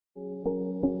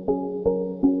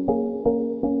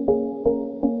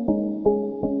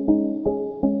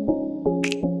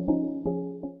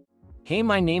Hey,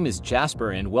 my name is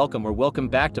Jasper and welcome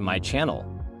back to my channel.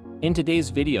 In today's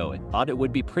video, I thought it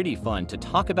would be pretty fun to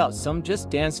talk about some Just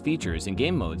Dance features and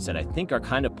game modes that I think are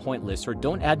kind of pointless or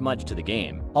don't add much to the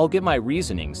game. I'll give my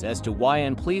reasonings as to why,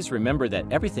 and please remember that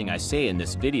everything I say in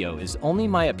this video is only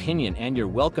my opinion and you're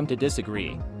welcome to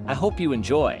disagree. I hope you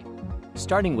enjoy.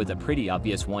 Starting with a pretty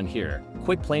obvious one here,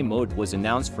 Quick Play mode was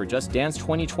announced for Just Dance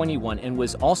 2021 and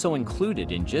was also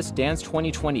included in Just Dance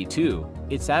 2022.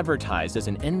 It's advertised as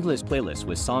an endless playlist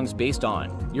with songs based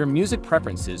on your music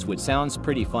preferences, which sounds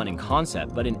pretty fun in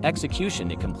concept, but in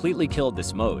execution it completely killed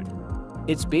this mode.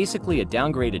 It's basically a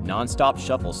downgraded non-stop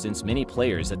shuffle, since many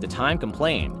players at the time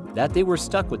complained that they were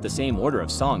stuck with the same order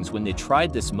of songs when they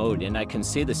tried this mode, and I can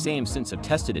say the same since I've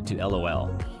tested it to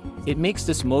LOL. It makes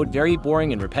this mode very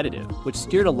boring and repetitive, which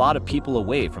steered a lot of people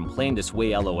away from playing this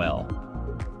way LOL.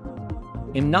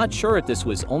 I'm not sure if this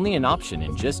was only an option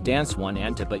in Just Dance 1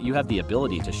 and 2, but you have the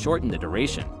ability to shorten the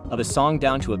duration of a song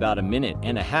down to about 1.5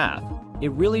 minutes.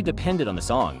 It really depended on the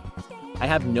song. I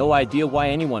have no idea why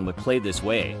anyone would play this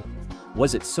way.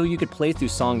 Was it so you could play through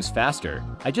songs faster?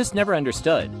 I just never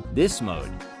understood this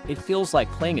mode. It feels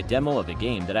like playing a demo of a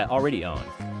game that I already own.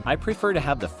 I prefer to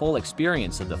have the full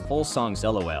experience of the full songs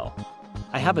LOL.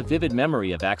 I have a vivid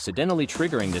memory of accidentally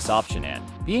triggering this option and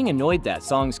being annoyed that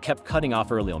songs kept cutting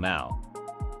off early now.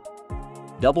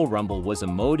 Double Rumble was a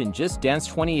mode in Just Dance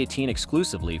 2018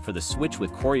 exclusively for the Switch,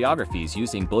 with choreographies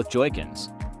using both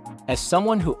Joy-Cons. As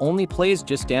someone who only plays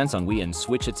Just Dance on Wii and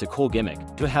Switch, it's a cool gimmick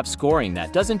to have scoring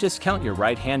that doesn't just count your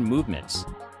right-hand movements.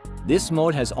 This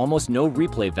mode has almost no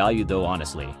replay value though,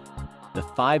 honestly. The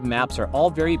 5 maps are all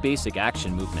very basic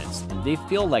action movements, and they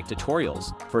feel like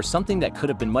tutorials for something that could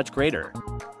have been much greater.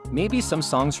 Maybe some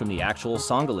songs from the actual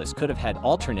songlist could have had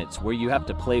alternates where you have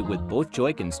to play with both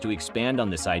Joy-Cons to expand on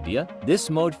this idea. This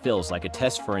mode feels like a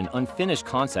test for an unfinished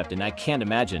concept, and I can't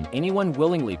imagine anyone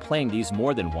willingly playing these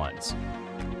more than once.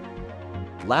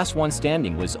 Last One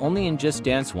Standing was only in Just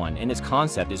Dance 1, and its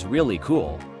concept is really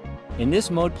cool. In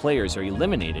this mode, players are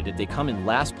eliminated if they come in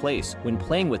last place when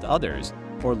playing with others,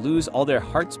 or lose all their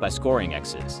hearts by scoring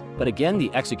X's. But again, the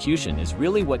execution is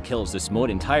really what kills this mode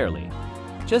entirely.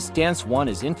 Just Dance 1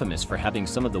 is infamous for having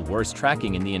some of the worst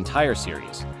tracking in the entire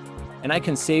series. And I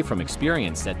can say from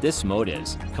experience that this mode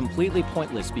is completely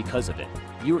pointless because of it.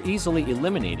 You're easily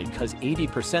eliminated because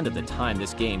 80% of the time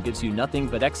this game gives you nothing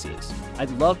but X's.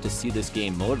 I'd love to see this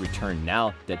game mode return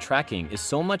now that tracking is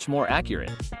so much more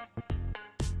accurate.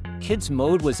 Kids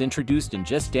mode was introduced in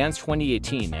Just Dance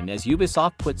 2018, and as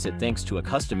Ubisoft puts it, thanks to a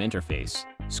custom interface,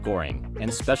 scoring,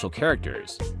 and special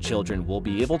characters, children will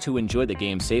be able to enjoy the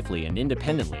game safely and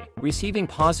independently, receiving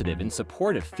positive and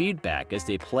supportive feedback as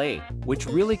they play, which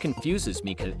really confuses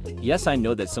me because, yes, I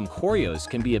know that some choreos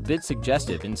can be a bit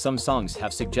suggestive and some songs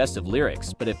have suggestive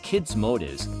lyrics, but if kids mode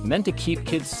is meant to keep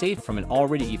kids safe from an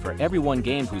already for everyone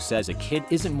game, who says a kid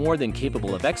isn't more than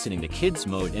capable of exiting the kids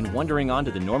mode and wandering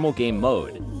onto the normal game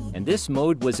mode? And this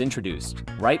mode was introduced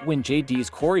right when JD's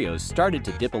choreos started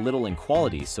to dip a little in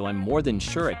quality, so I'm more than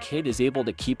sure a kid is able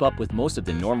to keep up with most of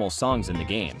the normal songs in the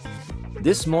game.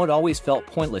 This mode always felt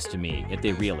pointless to me. If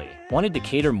they really wanted to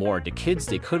cater more to kids,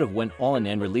 they could have went all in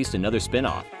and released another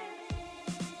spin-off.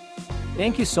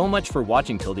 Thank you so much for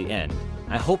watching till the end.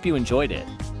 I hope you enjoyed it.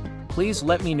 Please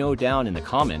let me know down in the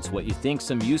comments what you think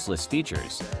some useless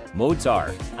features, modes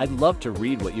are. I'd love to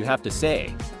read what you have to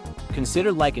say.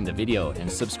 Consider liking the video and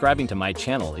subscribing to my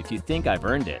channel if you think I've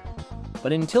earned it.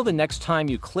 But until the next time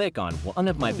you click on one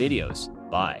of my videos,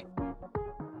 bye.